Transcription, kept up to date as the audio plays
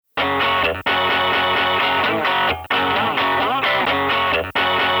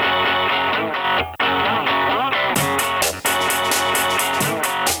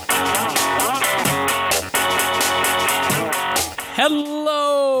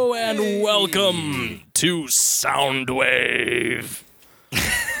and welcome to Soundwave.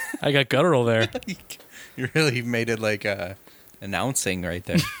 I got guttural there. You really made it like announcing right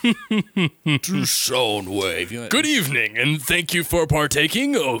there. To Soundwave. Good evening, and thank you for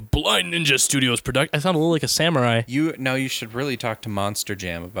partaking of Blind Ninja Studios production. I sound a little like a samurai. You should really talk to Monster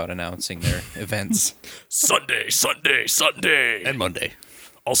Jam about announcing their events. Sunday. And Monday.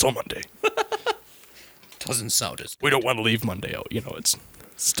 Also Monday. Doesn't sound as... We don't want to leave Monday out. You know, it's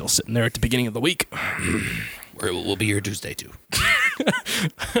still sitting there at the beginning of the week. We'll be here Tuesday, too.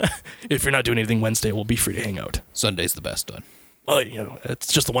 If you're not doing anything Wednesday, we'll be free to hang out. Sunday's the best done. Well, you know,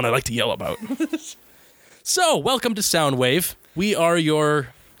 it's just the one I like to yell about. So, welcome to Soundwave. We are your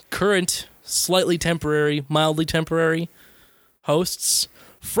current, slightly temporary, mildly temporary hosts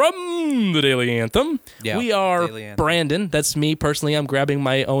from the Daily Anthem. Yeah, we are Daily Anthem. Brandon. That's me personally. I'm grabbing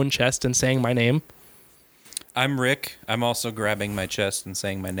my own chest and saying my name. I'm Rick. I'm also grabbing my chest and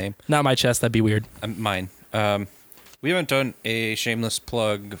saying my name. Not my chest. That'd be weird. Mine. We haven't done a shameless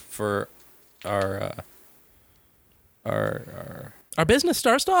plug for our business,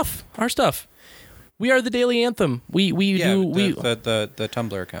 our stuff. We are the Daily Anthem. The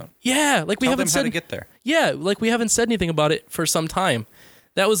Tumblr account. Yeah, like we Tell haven't them said how to get there. Yeah, like we haven't said anything about it for some time.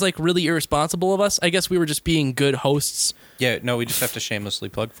 That was like really irresponsible of us. I guess we were just being good hosts. Yeah, no, we just have to shamelessly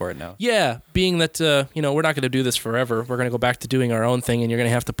plug for it now. Yeah, being that we're not going to do this forever. We're going to go back to doing our own thing, and you're going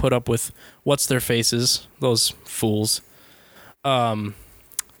to have to put up with what's their faces, those fools,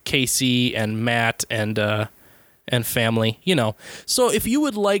 Casey and Matt and family. You know. So if you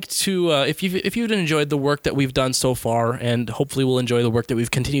would like to, if you've enjoyed the work that we've done so far, and hopefully we'll enjoy the work that we've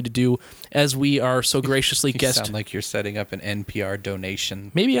continued to do as we are so graciously You sound like you're setting up an NPR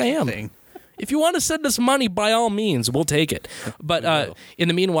donation. Maybe I am. Thing. If you want to send us money, by all means, we'll take it. But in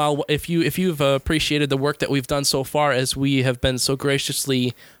the meanwhile, if you've appreciated the work that we've done so far, as we have been so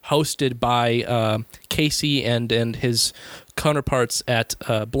graciously hosted by Casey and his counterparts at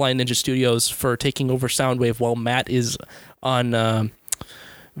Blind Ninja Studios for taking over Soundwave while Matt is on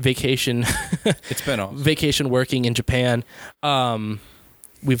vacation. It's been awesome. Vacation working in Japan.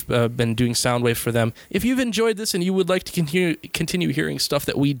 We've been doing Soundwave for them. If you've enjoyed this and you would like to continue hearing stuff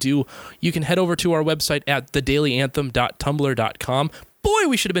that we do, you can head over to our website at theDailyAnthem.tumblr.com. Boy,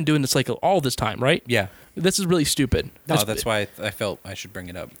 we should have been doing this like all this time, right? Yeah. This is really stupid. That's why I felt I should bring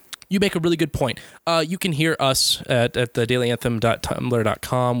it up. You make a really good point. You can hear us at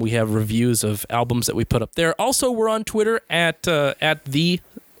theDailyAnthem.tumblr.com. We have reviews of albums that we put up there. Also, we're on Twitter at the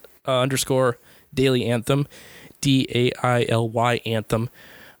 _ Daily Anthem, DAILY Anthem.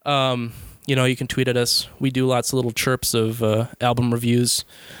 You can tweet at us. We do lots of little chirps of album reviews,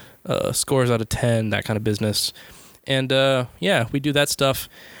 scores out of 10, that kind of business. And we do that stuff.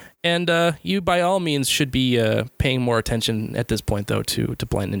 And you, by all means, should be paying more attention at this point, though, to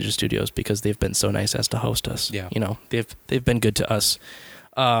Blind Ninja Studios, because they've been so nice as to host us. Yeah. You know, they've been good to us.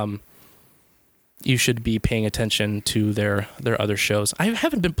 You should be paying attention to their other shows. I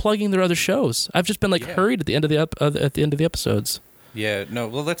haven't been plugging their other shows. I've just been hurried at the end of the episodes. Yeah. No.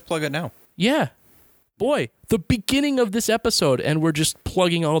 Well, let's plug it now. Yeah. Boy, the beginning of this episode, and we're just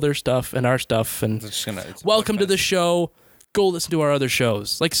plugging all their stuff and our stuff. And welcome to the show. Go listen to our other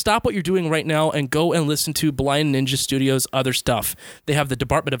shows. Like, stop what you're doing right now and go and listen to Blind Ninja Studios' other stuff. They have the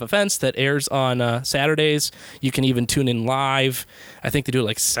Department of Events that airs on Saturdays. You can even tune in live. I think they do it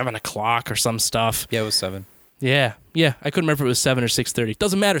like 7 o'clock or some stuff. Yeah, it was 7. Yeah. I couldn't remember if it was 7 or 6:30.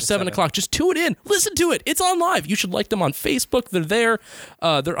 Doesn't matter. 7 o'clock. Just tune in. Listen to it. It's on live. You should like them on Facebook. They're there.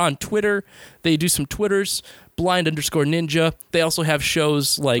 They're on Twitter. They do some Twitters. Blind_Ninja. They also have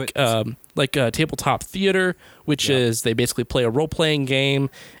shows like Tabletop Theater, which is they basically play a role-playing game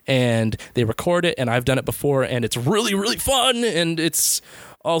and they record it, and I've done it before, and it's really, really fun, and it's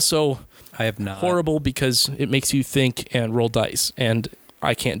also I have not. horrible because it makes you think and roll dice, and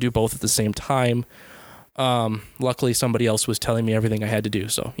I can't do both at the same time. Luckily, somebody else was telling me everything I had to do,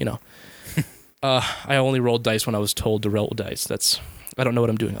 so, I only rolled dice when I was told to roll dice. I don't know what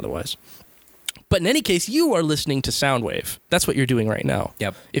I'm doing otherwise. But in any case, you are listening to Soundwave. That's what you're doing right now.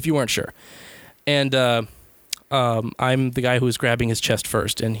 Yep. If you weren't sure. And I'm the guy who is grabbing his chest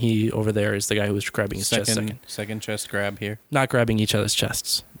first, and he over there is the guy who is grabbing his chest second. Second chest grab here. Not grabbing each other's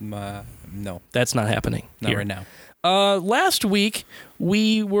chests. No. That's not happening. Not here. right now. Last week,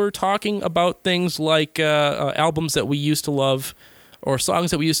 we were talking about things like albums that we used to love, or songs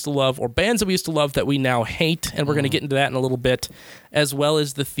that we used to love, or bands that we used to love that we now hate, and we're going to get into that in a little bit, as well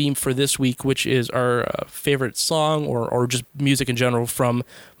as the theme for this week, which is our favorite song or just music in general from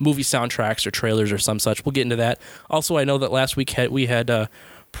movie soundtracks or trailers or some such. We'll get into that. Also, I know that last week we had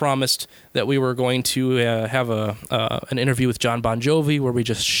promised that we were going to have an interview with John Bon Jovi where we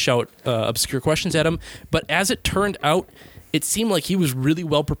just shout obscure questions at him. But as it turned out, it seemed like he was really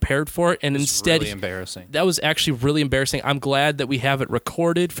well prepared for it, and instead, really embarrassing. that was actually really embarrassing. I'm glad that we have it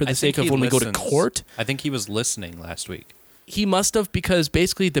recorded for the sake of when we go to court. I think he was listening last week. He must have, because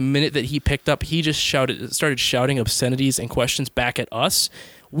basically the minute that he picked up, he just started shouting obscenities and questions back at us.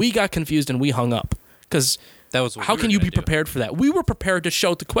 We got confused and we hung up because That was what how we can were you gonna be do. prepared for that? We were prepared to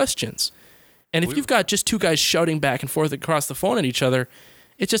shout the questions, and if you've got just two guys shouting back and forth across the phone at each other,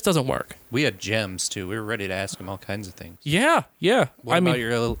 it just doesn't work. We had gems too. We were ready to ask him all kinds of things. Yeah. What about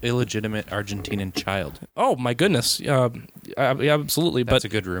your illegitimate Argentinian child? Oh my goodness, yeah, absolutely. That's But a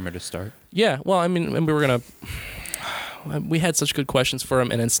good rumor to start. yeah, well, I mean, and we were gonna. We had such good questions for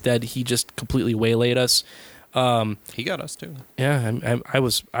him, and instead he just completely waylaid us. He got us too. Yeah, I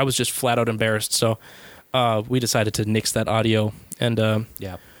was just flat out embarrassed. So we decided to nix that audio. And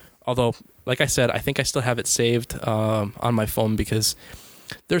Yeah. although, like I said, I think I still have it saved on my phone because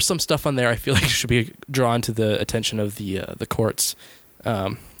there's some stuff on there I feel like should be drawn to the attention of the courts.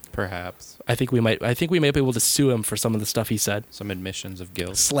 Perhaps I think we might be able to sue him for some of the stuff he said. some admissions of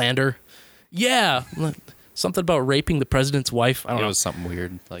guilt. Slander. Yeah. Something about raping the president's wife. I don't It know. was something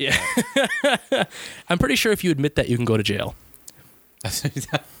weird. Like Yeah. I'm pretty sure if you admit that, you can go to jail.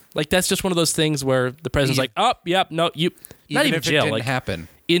 that. Like, that's just one of those things where the president's like, oh, yep, no, you, not even if jail. It didn't Like, happen.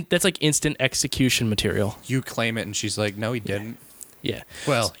 that's like instant execution material. You claim it, and she's like, "No, he didn't." Yeah.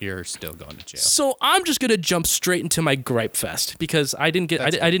 Well, you're still going to jail. So I'm just gonna jump straight into my gripe fest because I didn't get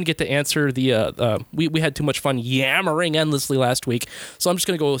That's I didn't get to answer the we had too much fun yammering endlessly last week. So I'm just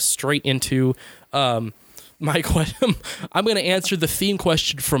gonna go straight into my question. I'm gonna answer the theme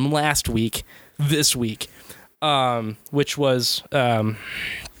question from last week this week, which was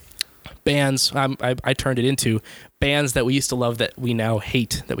bands. I turned it into bands that we used to love that we now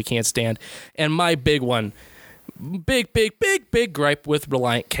hate, that we can't stand. And my big one, big gripe with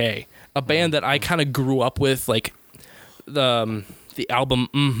Relient K, a band that I kind of grew up with. Like the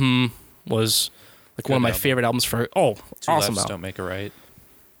album was like one of my album. favorite albums for Two awesome lefts album. don't make a right,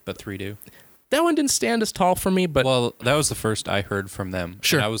 but three do. That one didn't stand as tall for me, but Well, that was the first I heard from them.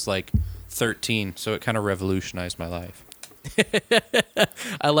 Sure. And I was like 13, so it kind of revolutionized my life.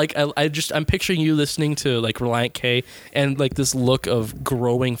 I'm picturing you listening to like Relient K and like this look of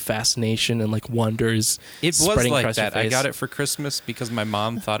growing fascination and like wonders. It was spreading like across your that. I face. got it for Christmas because my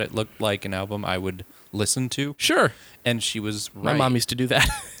mom thought it looked like an album I would listen to, Sure. and she was right. My mom used to do that.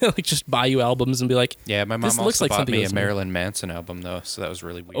 Like just buy you albums and be like, Yeah, my mom This also looks like bought something me you a listen to. Marilyn Manson album though, so that was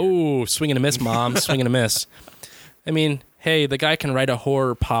really weird. oh, swing and a miss, mom, swing and a miss. I mean, hey, the guy can write a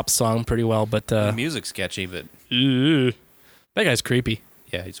horror pop song pretty well, but The music's sketchy, but that guy's creepy.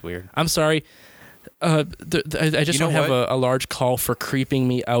 yeah, he's weird. I'm sorry. I just You know don't have what? a large call for creeping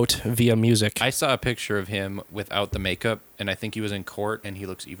me out via music. I saw a picture of him without the makeup, and I think he was in court, and he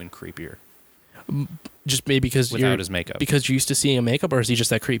looks even creepier Just maybe because without you're his makeup. because you're used to seeing a makeup, or is he just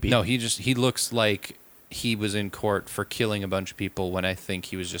that creepy? No, he looks like he was in court for killing a bunch of people when I think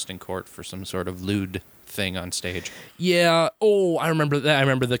he was just in court for some sort of lewd thing on stage. Yeah. Oh, I remember that. I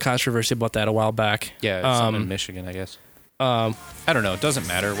remember the controversy about that a while back. Yeah, it's something in Michigan, I guess. I don't know. It doesn't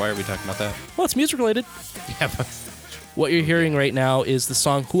matter. Why are we talking about that? Well, it's music related. Yeah, but What you're hearing right now is the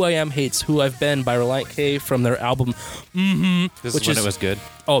song "Who I Am Hates Who I've Been" by Relient K from their album. this Which is when is- it was good.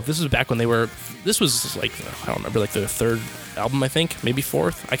 Oh, this was back when they were. This was like I don't remember, like their third album, I think, maybe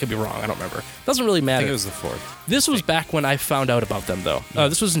fourth. I could be wrong. I don't remember. Doesn't really I matter. think it was the fourth. This was back when I found out about them, though.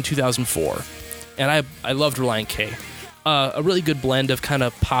 This was in 2004, and I loved Relient K. A really good blend of kind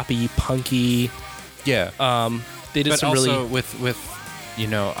of poppy, punky. Yeah, They did but some also really with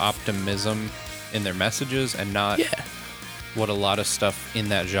optimism in their messages, and not yeah. what a lot of stuff in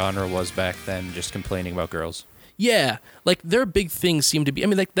that genre was back then, just complaining about girls. Yeah, like their big thing seemed to be. I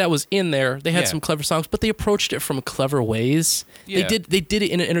mean, like that was in there. They had Yeah. some clever songs, but they approached it from clever ways. Yeah. They did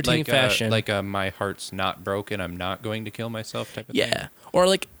it in an entertaining fashion. Like my heart's not broken, I'm not going to kill myself type of thing. yeah, or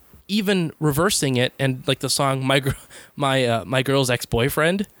like even reversing it and like the song my girl's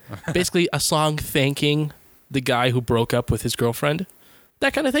ex-boyfriend, basically a song thanking the guy who broke up with his girlfriend,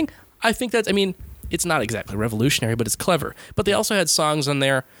 that kind of thing. I think that's. I mean, it's not exactly revolutionary, but it's clever. But they also had songs on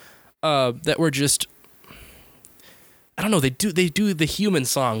there that were just. I don't know. They do the human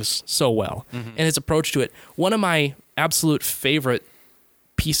songs so well, and his approach to it. One of my absolute favorite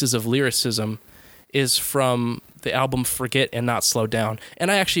pieces of lyricism is from the album "Forget and Not Slow Down,"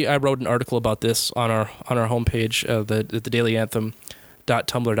 and I wrote an article about this on our homepage, the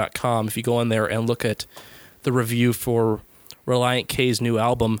dailyanthem.tumblr.com. If you go in there and look at the review for Relient K's new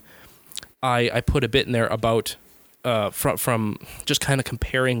album, I put a bit in there about from just kind of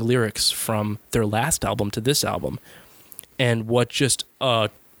comparing lyrics from their last album to this album, and what just a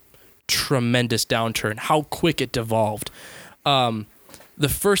tremendous downturn, how quick it devolved. The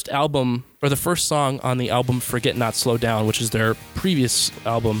first album, or the first song on the album Forget Not Slow Down, which is their previous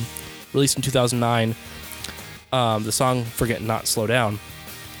album released in 2009, the song Forget Not Slow Down,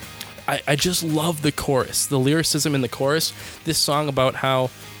 I just love the chorus, the lyricism in the chorus. This song about how,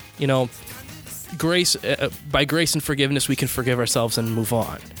 you know, grace, by grace and forgiveness we can forgive ourselves and move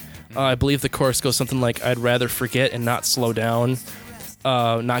on. I believe the chorus goes something like, I'd rather forget and not slow down,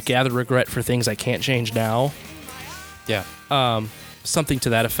 not gather regret for things I can't change now. Yeah. Something to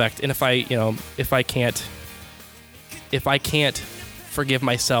that effect. And if I can't forgive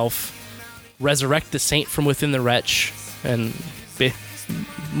myself, resurrect the saint from within the wretch, and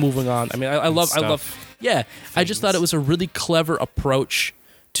moving on. I mean, I love, yeah. I just thought it was a really clever approach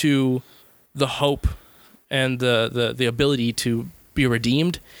to the hope and the ability to be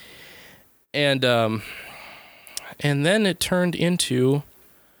redeemed. And then it turned into,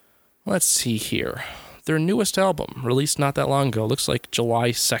 let's see here, their newest album, released not that long ago, looks like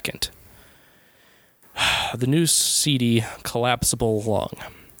July 2nd. The new CD, Collapsible Lung.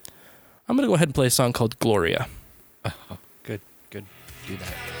 I'm going to go ahead and play a song called Gloria. Oh, good. Do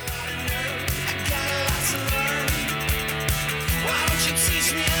that.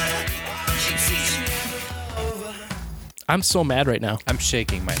 I'm so mad right now. I'm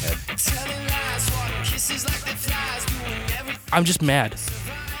shaking my head. I'm just mad.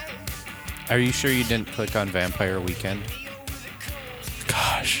 Are you sure you didn't click on Vampire Weekend?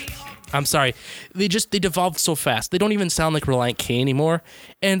 Gosh. I'm sorry. They devolved so fast. They don't even sound like Relient K anymore.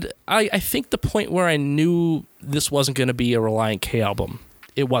 And I think the point where I knew this wasn't going to be a Relient K album,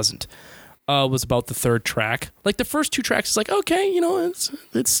 it wasn't, was about the third track. Like, the first two tracks is like, okay, you know,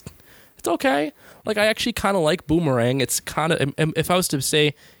 it's okay. Like, I actually kind of like Boomerang. It's kind of, if I was to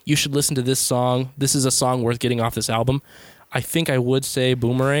say you should listen to this song, this is a song worth getting off this album, I think I would say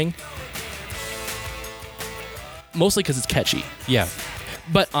Boomerang. Mostly because it's catchy. Yeah.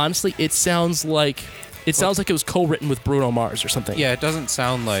 But honestly, it sounds like it was co-written with Bruno Mars or something. Yeah, it doesn't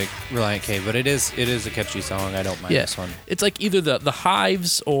sound like Relient K, but it is a catchy song. I don't mind this one. It's like either the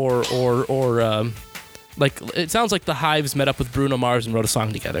Hives or like, it sounds like the Hives met up with Bruno Mars and wrote a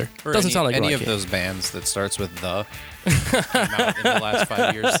song together. Or Doesn't sound like any Relient of K. those bands that starts with the came out in the last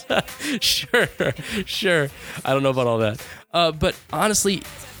 5 years. Sure. I don't know about all that. But honestly,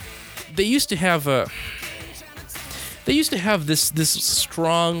 they used to have this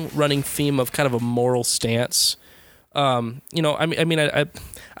strong running theme of kind of a moral stance. You know,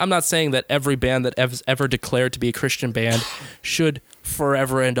 I'm not saying that every band that has ever declared to be a Christian band should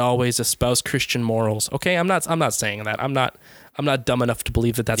forever and always espouse Christian morals. Okay, I'm not saying that. I'm not dumb enough to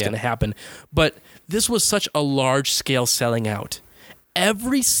believe that that's going to happen. But this was such a large scale selling out.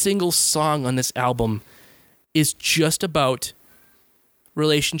 Every single song on this album is just about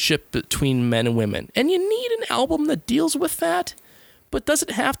relationship between men and women. And you need an album that deals with that, but does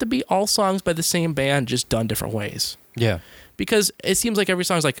it have to be all songs by the same band just done different ways? Yeah. Because it seems like every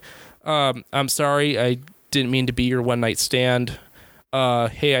song is like, I'm sorry, I didn't mean to be your one night stand.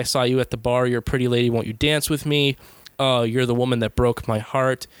 Hey, I saw you at the bar, you're a pretty lady, won't you dance with me? You're the woman that broke my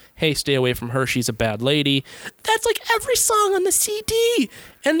heart. Hey, stay away from her, she's a bad lady. That's like every song on the CD.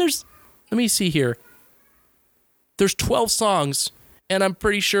 And let me see here. There's 12 songs, and I'm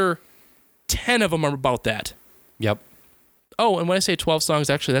pretty sure 10 of them are about that. Yep. Oh, and when I say 12 songs,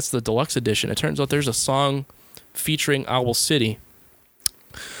 actually, that's the deluxe edition. It turns out there's a song featuring Owl City.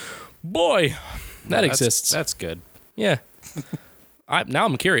 Boy, that exists. That's good. Yeah. Now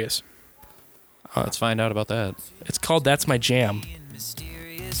I'm curious. Let's find out about that. It's called That's My Jam.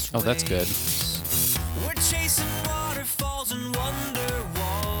 Oh, that's good.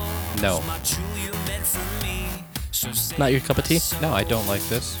 No. Not your cup of tea? No, I don't like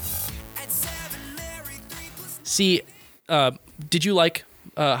this. See, did you like,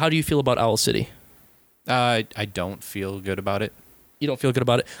 how do you feel about Owl City? I don't feel good about it. You don't feel good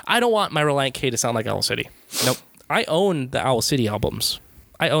about it? I don't want my Relient K to sound like Owl City. Nope. I own the Owl City albums.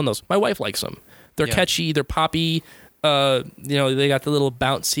 I own those. My wife likes them. They're catchy. They're poppy. You know, they got the little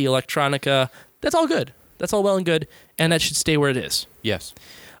bouncy electronica. That's all good. That's all well and good, and that should stay where it is. Yes.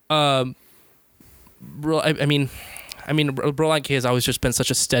 I mean, Relient K has always just been such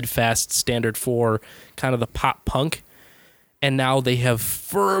a steadfast standard for kind of the pop punk, and now they have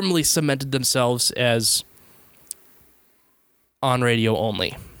firmly cemented themselves as on radio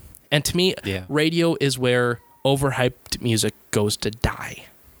only. And to me, radio is where overhyped music goes to die.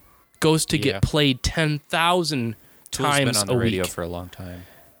 Goes to get played 10,000 times been on the a radio week. for a long time.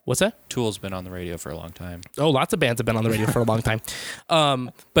 What's that? Tool's been on the radio for a long time. Oh, lots of bands have been on the radio for a long time.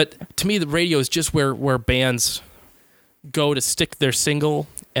 But to me, the radio is just where bands go to stick their single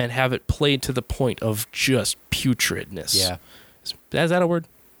and have it played to the point of just putridness. Yeah. Is that a word?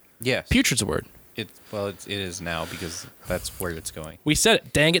 Yes. Putrid's a word. It is now because that's where it's going. We said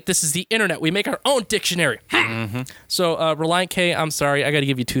it. Dang it. This is the internet. We make our own dictionary. So, Reliant K, I'm sorry. I got to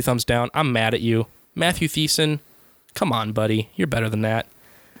give you 2 thumbs down. I'm mad at you. Matthew Thiessen, come on, buddy. You're better than that.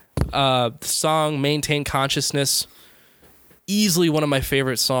 The song Maintain Consciousness, easily one of my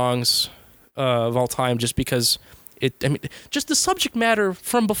favorite songs of all time, just because just the subject matter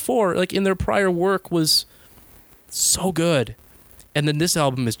from before, like in their prior work, was so good. And then this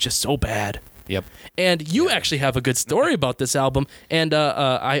album is just so bad. Yep. And you actually have a good story about this album. And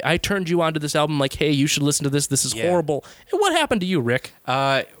I turned you onto this album like, hey, you should listen to this. This is horrible. And what happened to you, Rick?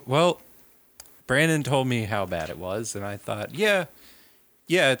 Well, Brandon told me how bad it was, and I thought, yeah,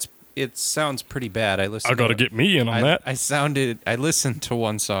 it sounds pretty bad. I listened. I got to get me in on that. I listened to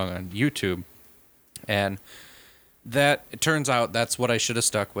one song on YouTube, and it turns out that's what I should have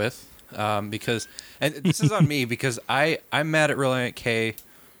stuck with, because, and this is on me because I'm mad at Reliant K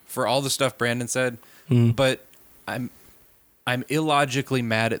for all the stuff Brandon said, but I'm illogically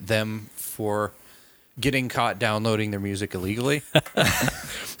mad at them for getting caught downloading their music illegally.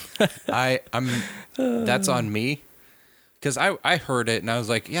 That's on me, because I heard it and I was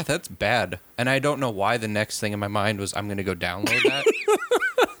like, yeah, that's bad, and I don't know why the next thing in my mind was I'm gonna go download that.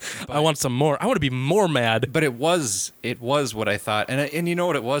 I want some more. I want to be more mad. But it was what I thought, and you know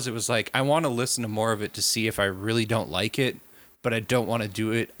what it was? It was like, I want to listen to more of it to see if I really don't like it, but I don't want to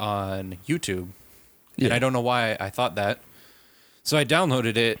do it on YouTube. Yeah. And I don't know why I thought that. So I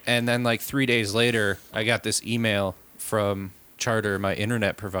downloaded it, and then like 3 days later, I got this email from Charter, my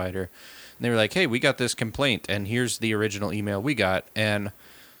internet provider, and they were like, hey, we got this complaint, and here's the original email we got. And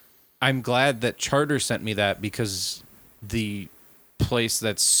I'm glad that Charter sent me that, because the place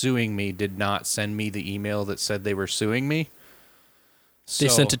that's suing me did not send me the email that said they were suing me. They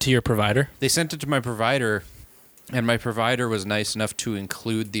sent it to your provider? They sent it to my provider, and my provider was nice enough to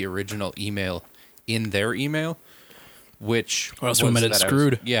include the original email in their email, which or else we might have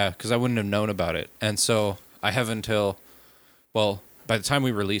screwed. Because I wouldn't have known about it. And so I have until, well, by the time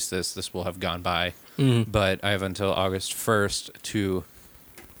we release this will have gone by, but I have until August 1st to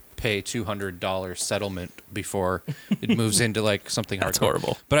pay $200 settlement before it moves into like something That's hardcore.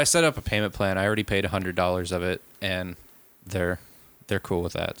 horrible. But I set up a payment plan. I already paid $100 of it, and they're cool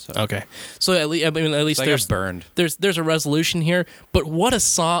with that. So Okay, so at least so there's burned. There's a resolution here. But what a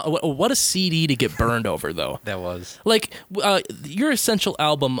song, what a CD to get burned over though. That was like your Essential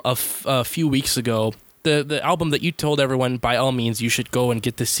album of a few weeks ago. The album that you told everyone by all means you should go and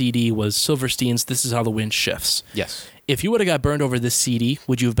get the CD was Silverstein's "This Is How the Wind Shifts." yes. If you would have got burned over this CD,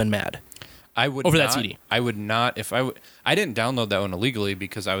 would you have been mad? I would over not, that CD. I would not. If I didn't download that one illegally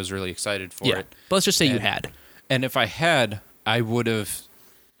because I was really excited for it. But let's just say you had. And if I had, I would have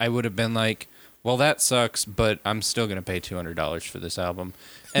been like, well, that sucks, but I'm still going to pay $200 for this album,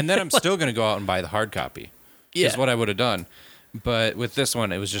 and then I'm still going to go out and buy the hard copy. Yeah. Is what I would have done. But with this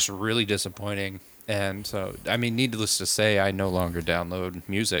one, it was just really disappointing. And so, I mean, needless to say, I no longer download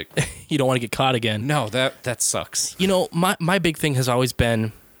music. You don't want to get caught again. No, that sucks. You know, my big thing has always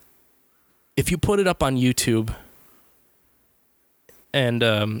been, if you put it up on YouTube, and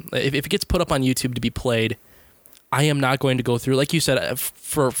if it gets put up on YouTube to be played, I am not going to go through, like you said,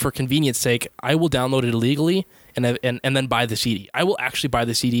 for convenience sake, I will download it illegally and then buy the CD. I will actually buy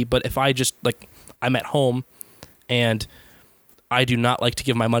the CD, but if I just, like, I'm at home and I do not like to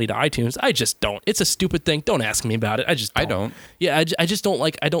give my money to iTunes, I just don't. It's a stupid thing. Don't ask me about it. I just don't. I don't. Yeah, I just don't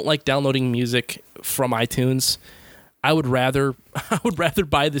like downloading music from iTunes. I would rather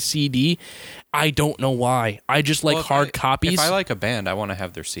buy the CD. I don't know why. I just like hard copies. If I like a band, I want to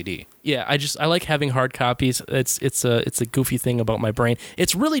have their CD. Yeah, I like having hard copies. It's a goofy thing about my brain.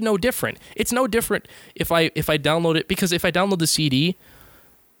 It's really no different. It's no different if I download it, because if I download the CD,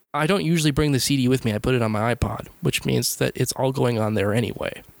 I don't usually bring the CD with me. I put it on my iPod, which means that it's all going on there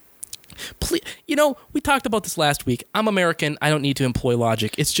anyway. Please, we talked about this last week. I'm American. I don't need to employ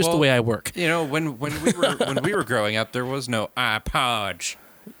logic. It's just the way I work. When we were growing up, there was no iPod.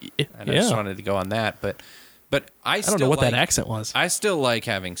 And I just wanted to go on that, but I don't know what that accent was. I still like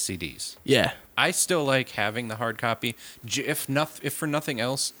having CDs. Yeah. I still like having the hard copy, if for nothing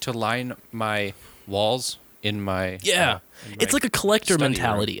else, to line my walls in my it's like a collector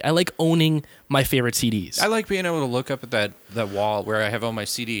mentality. Room. I like owning my favorite CDs. I like being able to look up at that wall where I have all my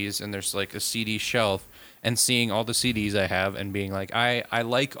CDs, and there's like a CD shelf, and seeing all the CDs I have and being like, I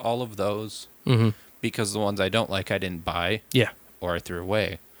like all of those, because the ones I don't like I didn't buy. Yeah. Or I threw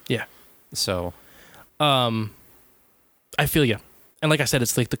away. Yeah. So I feel you. And like I said,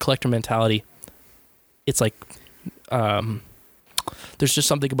 it's like the collector mentality. It's like there's just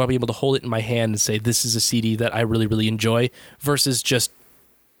something about being able to hold it in my hand and say, this is a CD that I really, really enjoy versus just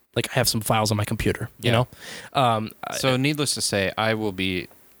like I have some files on my computer, you know? So needless to say, I will be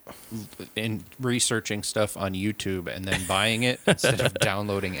in researching stuff on YouTube and then buying it instead of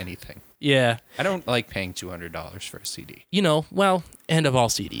downloading anything. Yeah. I don't like paying $200 for a CD. You know, well, end of all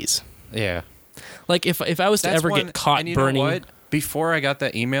CDs. Yeah. Like if I was to That's ever one- get caught and you burning, know what? Before I got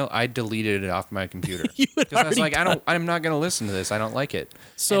that email, I deleted it off my computer. You had Because I was already like, I'm not going to listen to this. I don't like it.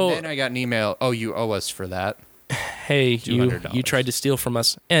 So- and then I got an email. Oh, you owe us for that. hey, you $200. tried to steal from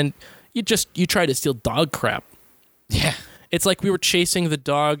us, and you tried to steal dog crap. Yeah. It's like we were chasing the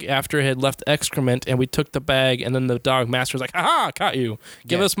dog after it had left excrement, and we took the bag, and then the dog master was like, "Ha caught you!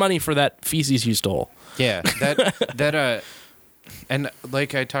 Give Yeah. us money for that feces you stole." Yeah. And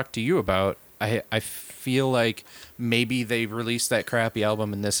like I talked to you about, I feel like maybe they released that crappy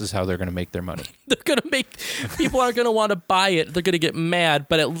album and this is how they're going to make their money. They're gonna make people aren't gonna want to buy it. They're gonna get mad,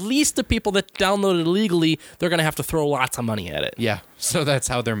 but at least the people that download it illegally, they're gonna have to throw lots of money at it. Yeah. So that's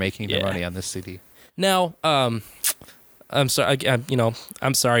how they're making their Yeah. money on this CD. Now, I'm sorry.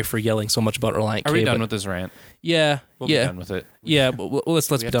 I'm sorry for yelling so much about Reliant K. Are we done but- with this rant? Yeah, We'll be yeah, done with it. yeah. But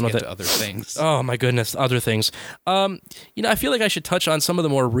let's We be have done to with get it. to other things. Oh my goodness, other things. I feel like I should touch on some of the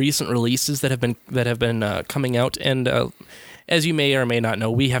more recent releases that have been coming out, and as you may or may not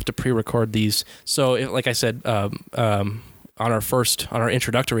know, we have to pre-record these. So, like I said, on our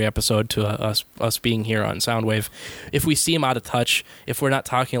introductory episode to us being here on Soundwave, if we seem out of touch, if we're not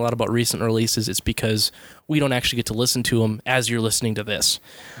talking a lot about recent releases, it's because we don't actually get to listen to them as you're listening to this.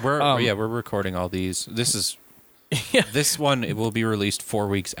 We're recording all these. This is Yeah. this one. It will be released 4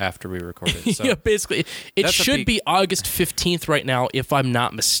 weeks after we record it. So Yeah, basically, it That's a should peak. be August 15th right now, if I'm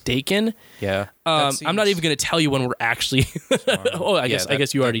not mistaken. yeah. I'm not even going to tell you when we're actually. Oh, I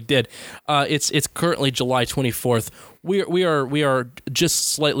guess you already did. It's currently July 24th. We are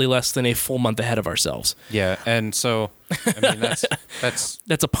just slightly less than a full month ahead of ourselves. Yeah, and so I mean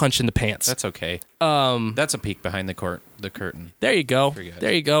That's a punch in the pants. that's okay. That's a peek behind the curtain. There you go. Pretty good.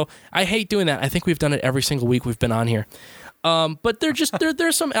 There you go. I hate doing that. I think we've done it every single week we've been on here. But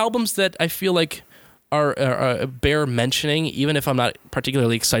there's some albums that I feel like are bear mentioning, even if I'm not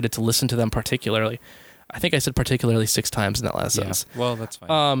particularly excited to listen to them particularly. I think I said particularly 6 times in that last sentence. Well, that's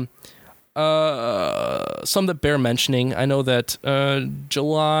fine. Some that bear mentioning. I know that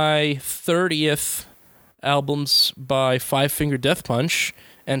July 30th albums by Five Finger Death Punch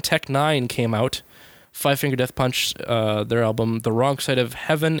and Tech Nine came out. Five Finger Death Punch, their album The Wrong Side of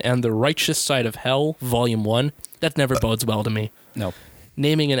Heaven and The Righteous Side of Hell, Volume 1. That never bodes well to me. No,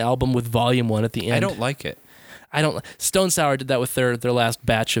 Naming an album with Volume 1 at the end. I don't like it. Stone Sour did that with their last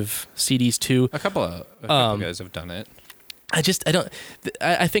batch of CDs too. A couple guys have done it.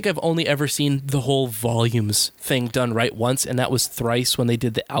 I think I've only ever seen the whole volumes thing done right once, and that was Thrice when they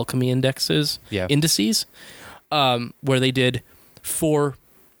did the Alchemy indices, Yeah. indices, where they did 4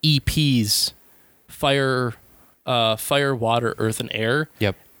 EPs, fire, water, earth, and air.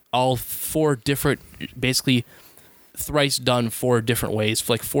 Yep. All 4 different, basically Thrice done 4 different ways,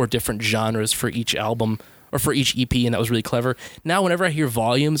 like 4 different genres for each album or for each EP, and that was really clever. Now, whenever I hear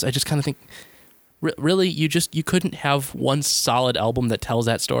volumes, I just kind of think, really, you couldn't have one solid album that tells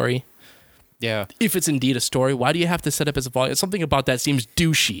that story? Yeah. If it's indeed a story, why do you have to set up as a volume? Something about that seems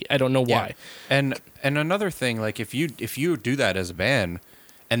douchey. I don't know why. And another thing, like if you do that as a band,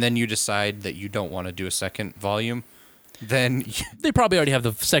 and then you decide that you don't want to do a second volume, then They probably already have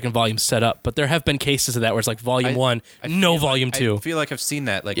the second volume set up, but there have been cases of that where it's like volume 1, no volume 2. I feel like I've seen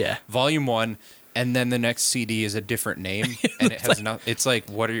that. Like Yeah. volume 1, and then the next CD is a different name, and it has no. It's like,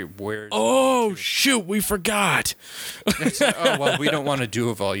 what are you? Where? Oh shoot, we forgot. It's like, oh well, we don't want to do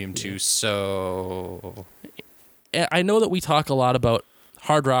a volume 2, so I know that we talk a lot about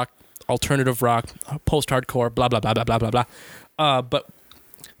hard rock, alternative rock, post-hardcore, blah blah blah blah blah blah blah. But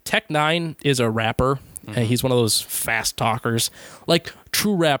Tech Nine is a rapper, and he's one of those fast talkers, like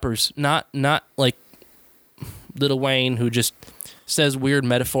true rappers, not like Lil Wayne, who just says weird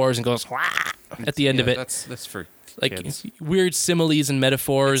metaphors and goes "Wah!" at the end of it. That's for Like kids. weird similes and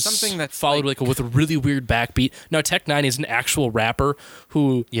metaphors, It's something that's followed like- with a really weird backbeat. Now, Tech Nine is an actual rapper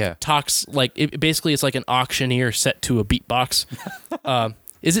who Yeah. talks like basically it's like an auctioneer set to a beatbox.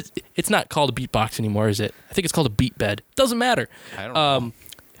 Is it? It's not called a beatbox anymore, is it? I think it's called a beat bed. Doesn't matter. I don't know.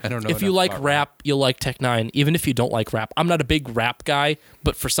 I don't know. If you enough like about rap, you'll like Tech Nine. Even if you don't like rap, I'm not a big rap guy,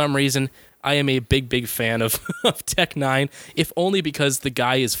 but for some reason, I am a big fan of Tech Nine. If only because the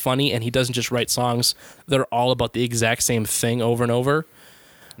guy is funny and he doesn't just write songs that are all about the exact same thing over and over.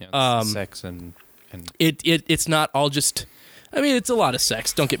 Yeah, sex and It's not all just. I mean, it's a lot of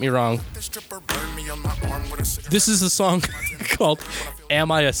sex. Don't get me wrong. This is a song called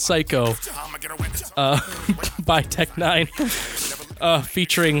 "Am I a Psycho" by Tech Nine,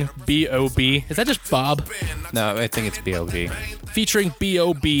 featuring B.O.B. Is that just Bob? no, I think it's B.O.B. Featuring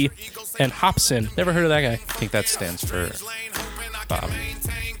B.O.B. and Hobson. Never heard of that guy. I think that stands for Bob.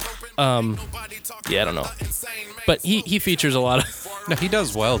 Yeah, I don't know. But he features a lot of. No, he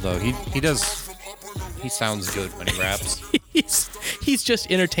does well though. He sounds good when he raps. he's just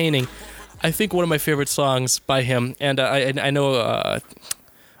entertaining. I think one of my favorite songs by him, and I know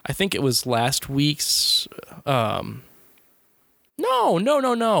I think it was last week's. No.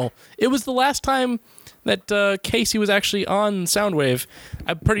 It was the last time that Casey was actually on Soundwave.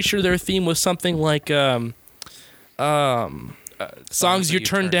 I'm pretty sure their theme was something like songs you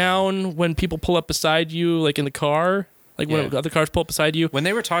turn down when people pull up beside you, like in the car, like when other cars pull up beside you. When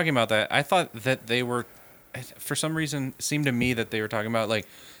they were talking about that, I thought that they were, for some reason, it seemed to me that they were talking about like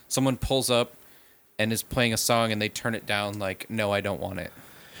someone pulls up and is playing a song and they turn it down like, no, I don't want it.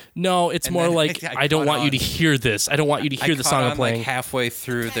 No, it's And more then like, I don't want you to hear this. I don't want you to hear the song I'm playing. Like halfway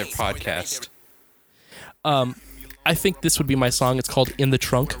through their podcast. I think this would be my song. It's called "In the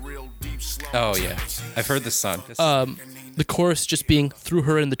Trunk." Oh yeah, I've heard this song. The chorus just being "threw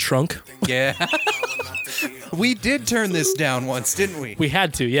her in the trunk." Yeah. We did turn this down once, didn't we? We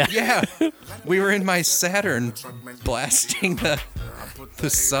had to, yeah. Yeah. We were in my Saturn blasting the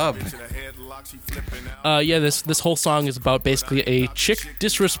sub. Yeah, this whole song is about basically a chick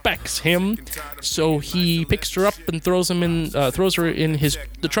disrespects him, so he picks her up and throws her in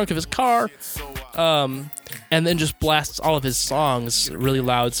the trunk of his car, and then just blasts all of his songs really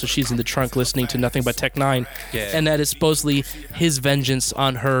loud, so she's in the trunk listening to nothing but Tech Nine, and that is supposedly his vengeance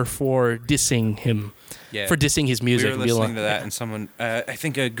on her for dissing him. Yeah. For dissing his music. We were listening to that, and someone, I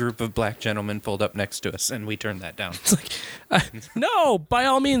think a group of black gentlemen pulled up next to us, and we turned that down. It's like, no, by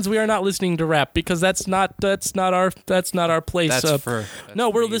all means, we are not listening to rap because that's not our place.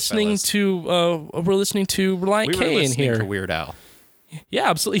 We're listening to Reliant K in here. To Weird Al. Yeah,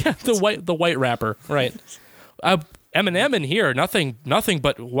 absolutely. Yeah, the white rapper, right? Eminem in here. Nothing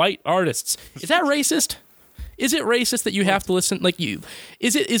but white artists. Is that racist? Is it racist that you have to listen like you?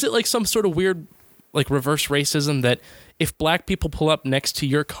 Is it like some sort of weird like reverse racism that if black people pull up next to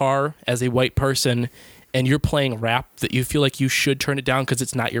your car as a white person and you're playing rap that you feel like you should turn it down because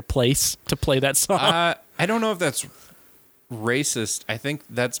it's not your place to play that song? I don't know if that's racist. I think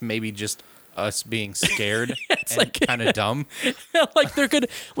that's maybe just us being scared and like, kind of dumb. Like they're good.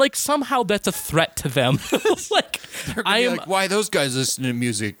 Like somehow that's a threat to them. Like why those guys listen to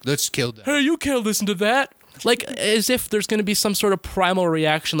music? Let's kill them. Hey, you can't listen to that. Like as if there's going to be some sort of primal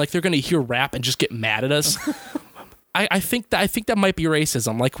reaction, like they're going to hear rap and just get mad at us. I think that might be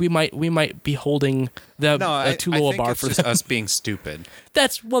racism. Like we might be holding too low a bar for them. Us bethat's stupid.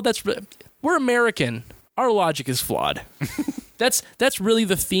 We're American. Our logic is flawed. That's really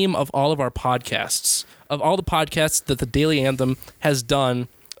the theme of all of our podcasts. Of all the podcasts that the Daily Anthem has done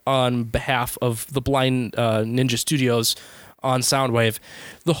on behalf of the Blind Ninja Studios on Soundwave,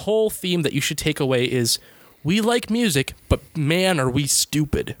 the whole theme that you should take away is we like music, but man, are we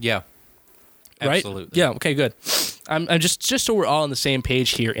stupid. Yeah. Right? Absolutely. Yeah, okay, good. I'm just so we're all on the same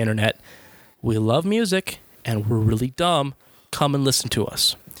page here, Internet. We love music, and we're really dumb. Come and listen to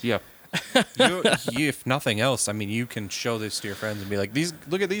us. Yeah. you, if nothing else, I mean, you can show this to your friends and be like,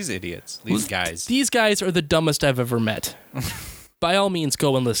 look at these idiots, these guys. These guys are the dumbest I've ever met. By all means,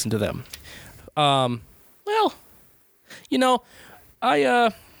 go and listen to them. Well, you know,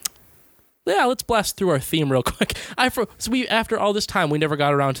 let's blast through our theme real quick. After all this time, we never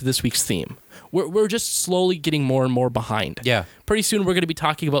got around to this week's theme. We're just slowly getting more and more behind. Yeah. Pretty soon, we're going to be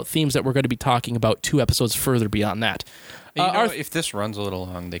talking about themes that we're going to be talking about 2 episodes further beyond that. If this runs a little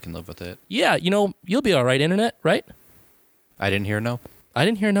long, they can live with it. Yeah, you'll be all right, Internet, right? I didn't hear no. I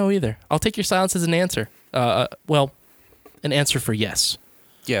didn't hear no either. I'll take your silence as an answer. Well, an answer for yes.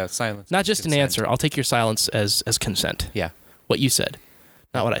 Yeah, silence. Not just consent. an answer. I'll take your silence as consent. Yeah. What you said.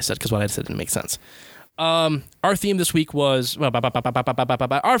 Not what I said, because what I said didn't make sense. Our theme this week was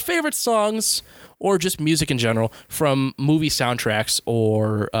our favorite songs or just music in general from movie soundtracks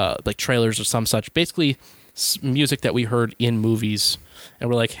or like trailers or some such. Basically, music that we heard in movies. And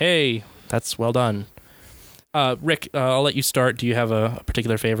we're like, hey, that's well done. Rick, I'll let you start. Do you have a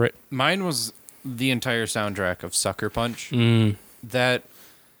particular favorite? Mine was the entire soundtrack of Sucker Punch. That,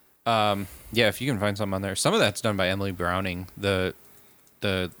 if you can find something on there. Some of that's done by Emily Browning, the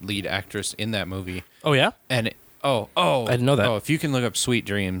lead actress in that movie. Oh, yeah? And I didn't know that. Oh, if you can look up Sweet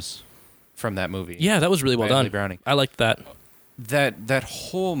Dreams from that movie. Yeah, that was really well by done. Emily Browning. I liked that. that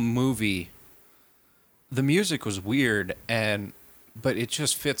whole movie, the music was weird, but it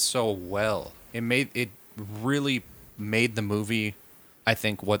just fits so well. It really made the movie, I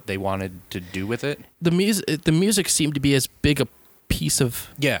think, what they wanted to do with it. The music seemed to be as big a piece of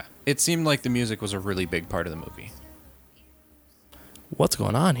Yeah, it seemed like the music was a really big part of the movie. what's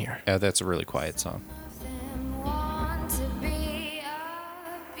going on here. Yeah, that's a really quiet song.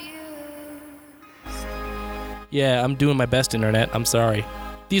 Yeah, I'm doing my best, internet. I'm sorry.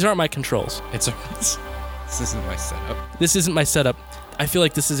 These aren't my controls. This isn't my setup. This isn't my setup. I feel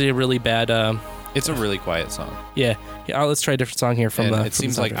like this is a really bad. It's a really quiet song. Yeah. Let's try a different song here from And the. it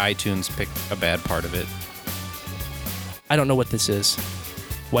seems like iTunes picked a bad part of it. I don't know what this is.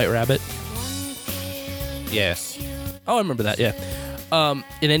 White Rabbit. Yes. Oh, I remember that. Yeah.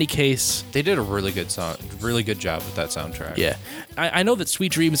 In any case, They did a really good job with that soundtrack. yeah, I know that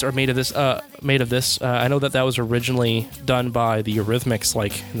Sweet Dreams are made of this. I know that was originally done by the Eurythmics,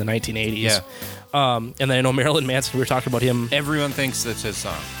 like in the 1980s. Yeah. And then I know Marilyn Manson. We were talking about him. Everyone thinks that's his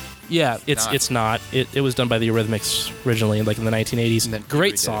song. Yeah, not. it's not. It was done by the Eurythmics originally, like in the 1980s. And then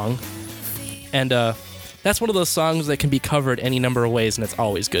Great redid it. song. And that's one of those songs that can be covered any number of ways, and it's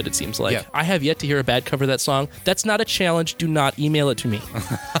always good, it seems like. Yeah. I have yet to hear a bad cover of that song. That's not a challenge. Do not email it to me.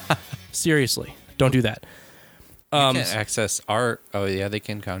 Seriously, don't do that. You can't access our... Oh, yeah, they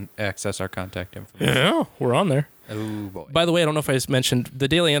can access our contact information. Yeah, we're on there. Oh, boy. By the way, I don't know if I just mentioned, the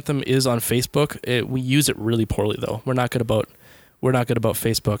Daily Anthem is on Facebook. We use it really poorly, though. We're not good about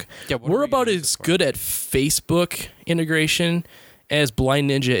Facebook. Yeah, what do we're we about use it as for? good at Facebook integration as Blind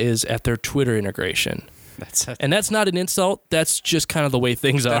Ninja is at their Twitter integration. And that's not an insult. That's just kind of the way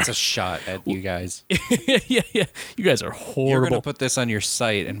things are. That's a shot at you guys. yeah. You guys are You're horrible. going to put this on your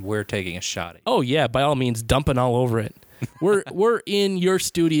site, and we're taking a shot at you. Oh yeah, by all means, dumping all over it. We're in your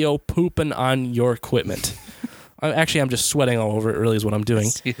studio, pooping on your equipment. I'm just sweating all over it. Really, is what I'm doing.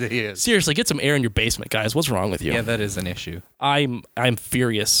 It is. Seriously, get some air in your basement, guys. What's wrong with you? Yeah, that is an issue. I'm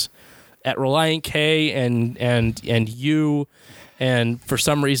furious at Reliant K and you, and for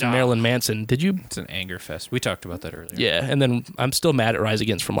some reason Marilyn Manson. Did you? It's an anger fest. We talked about that earlier. Yeah, and then I'm still mad at Rise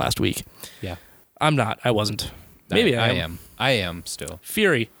Against from last week. Yeah. I'm not. I wasn't. Maybe I am. I am still.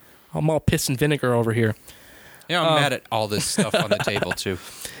 Fury. I'm all piss and vinegar over here. Yeah, I'm mad at all this stuff on the table, too.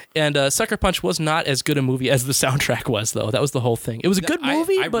 And Sucker Punch was not as good a movie as the soundtrack was, though. That was the whole thing. It was a good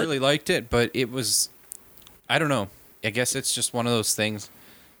movie, I but really liked it, but it was... I don't know. I guess it's just one of those things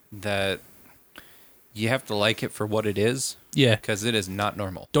that you have to like it for what it is, yeah. because it is not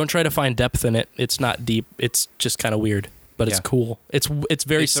normal. Don't try to find depth in it. It's not deep. It's just kind of weird, but it's Yeah. cool. It's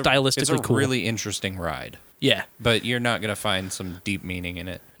very stylistically It's a cool. really interesting ride, yeah. but you're not going to find some deep meaning in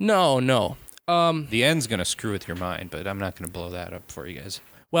it. No. The end's going to screw with your mind, but I'm not going to blow that up for you guys.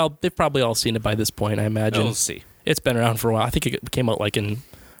 Well, they've probably all seen it by this point, I imagine. We'll see. It's been around for a while. I think it came out like in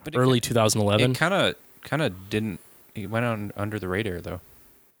But it early 2011. It kind of didn't... It went on under the radar, though.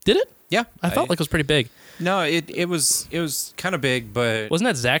 Did it? Yeah. I felt like it was pretty big. No, it was kind of big, but... Wasn't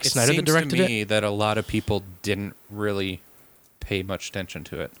that Zack it Snyder that seems directed to it? me that a lot of people didn't really pay much attention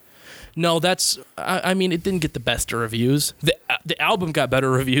to it. No, that's. I mean, it didn't get the best of reviews. The album got better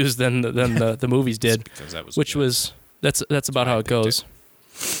reviews than the movies did, Because that was which good. was that's about how it goes.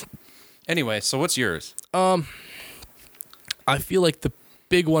 Anyway, so what's yours? I feel like the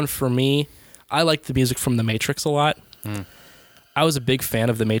big one for me, I like the music from The Matrix a lot. I was a big fan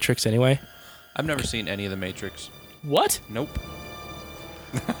of The Matrix anyway. I've never seen any of The Matrix. What? Nope.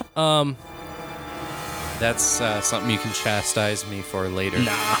 That's something you can chastise me for later.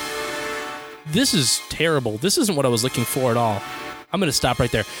 Nah. This is terrible. This isn't what I was looking for at all. I'm going to stop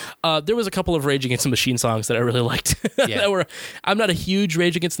right there. There was a couple of Rage Against the Machine songs that I really liked. Yeah. I'm not a huge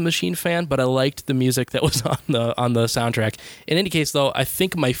Rage Against the Machine fan, but I liked the music that was on the soundtrack. In any case, though, I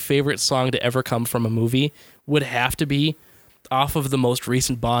think my favorite song to ever come from a movie would have to be off of the most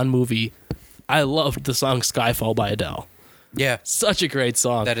recent Bond movie. I loved the song Skyfall by Adele. Yeah, Such a great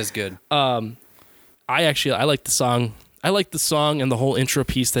song. that is good. I like the song. I like the song and the whole intro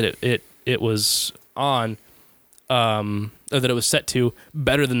piece that it was on, or that it was set to,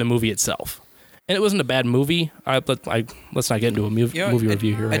 better than the movie itself. And it wasn't a bad movie. Let's not get into a movie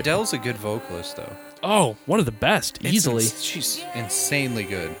review here. Right? Adele's a good vocalist, though. Oh, one of the best, easily. She's insanely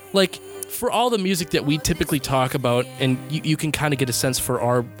good. Like, for all the music that we typically talk about, and you can kind of get a sense for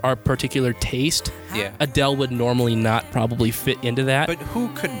our particular taste. Yeah. Adele would normally not probably fit into that. But who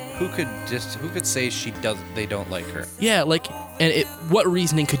could say they don't like her? Yeah, like, and what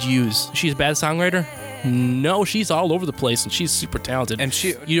reasoning could you use? She's a bad songwriter? No, she's all over the place, and she's super talented. And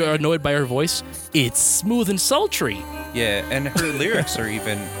You are annoyed by her voice? It's smooth and sultry. Yeah, and her lyrics are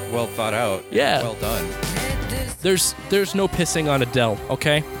even well thought out. Yeah. Well done. There's no pissing on Adele,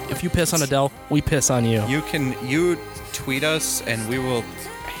 okay? If you piss on Adele, we piss on you. You tweet us and we will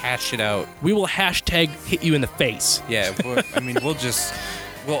hash it out. We will hashtag hit you in the face. Yeah,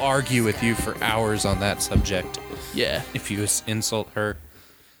 we'll argue with you for hours on that subject. Yeah. If you insult her,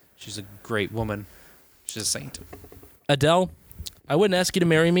 she's a great woman. She's a saint. Adele, I wouldn't ask you to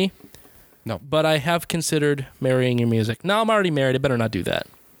marry me. No. But I have considered marrying your music. Now I'm already married. I better not do that.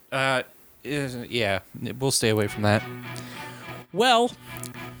 Yeah, we'll stay away from that. Well,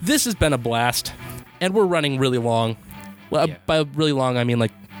 this has been a blast, and we're running really long. Well, Yeah. by really long, I mean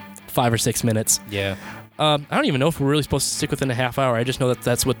like 5 or 6 minutes. Yeah. I don't even know if we're really supposed to stick within a half hour. I just know that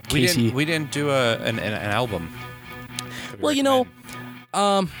that's what Casey... We didn't do an album. Well, you know,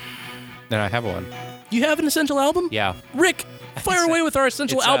 Then I have one. you have an essential album? Yeah. Rick, fire away with our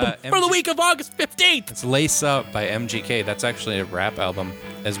essential It's, album for the MG week of August 15th. It's Lace Up by MGK. That's actually a rap album,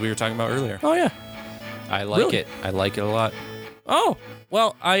 as we were talking about earlier. Oh, yeah. I like Really? it. I like it a lot. Oh,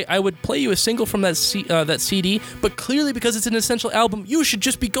 well, I would play you a single from that that CD, but clearly because it's an essential album, you should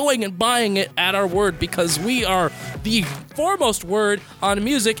just be going and buying it at our word because we are the foremost word on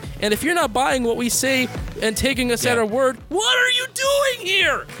music, and if you're not buying what we say and taking us at Yeah. our word, what are you doing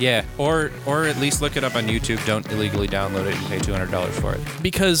here? Yeah, or at least look it up on YouTube. Don't illegally download it and pay $200 for it.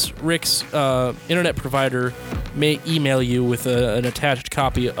 Because Rick's internet provider may email you with an attached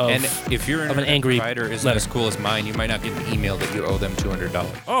copy of... And if your of an internet angry provider isn't letter. as cool as mine, you might not get an email that you owe them $200.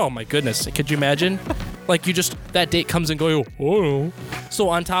 Oh my goodness! Could you imagine? Like you just that date comes and goes. Oh, so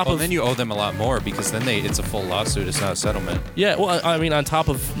on top Well, of then you owe them a lot more because then it's a full lawsuit. It's not a settlement. yeah, well, I mean, on top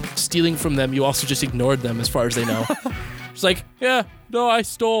of stealing from them, you also just ignored them as far as they know. It's like, yeah, no, I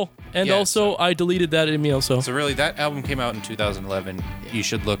stole, and Yeah, also I deleted that email. So So really, that album came out in 2011. You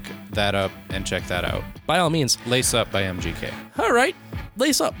should look that up and check that out. by all means, Lace Up by MGK. all right,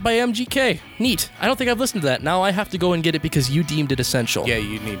 Lace Up by MGK. Neat. I don't think I've listened to that. Now I have to go and get it because you deemed it essential. Yeah,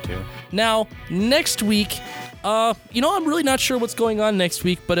 you need to. Now, next week, I'm really not sure what's going on next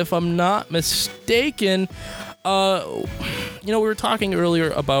week, but if I'm not mistaken, we were talking earlier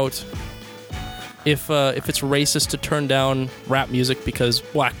about if it's racist to turn down rap music because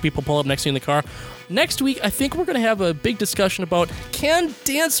black people pull up next to you in the car. Next week, I think we're going to have a big discussion about can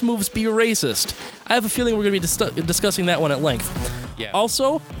dance moves be racist? I have a feeling we're going to be discussing that one at length. Yeah.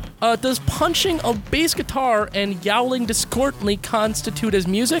 Also, does punching a bass guitar and yowling discordantly constitute as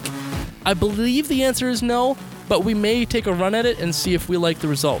music? I believe the answer is no, but we may take a run at it and see if we like the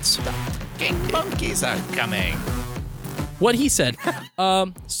results. King monkeys are coming. What he said.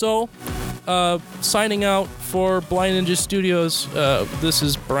 Signing out for Blind Ninja Studios. This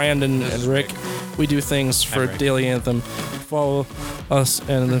is Brandon and Rick. We do things for Rick. Daily Anthem. Follow us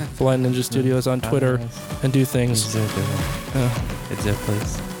and the Blind Ninja Studios on Twitter and do things. It's a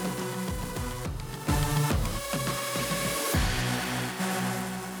place.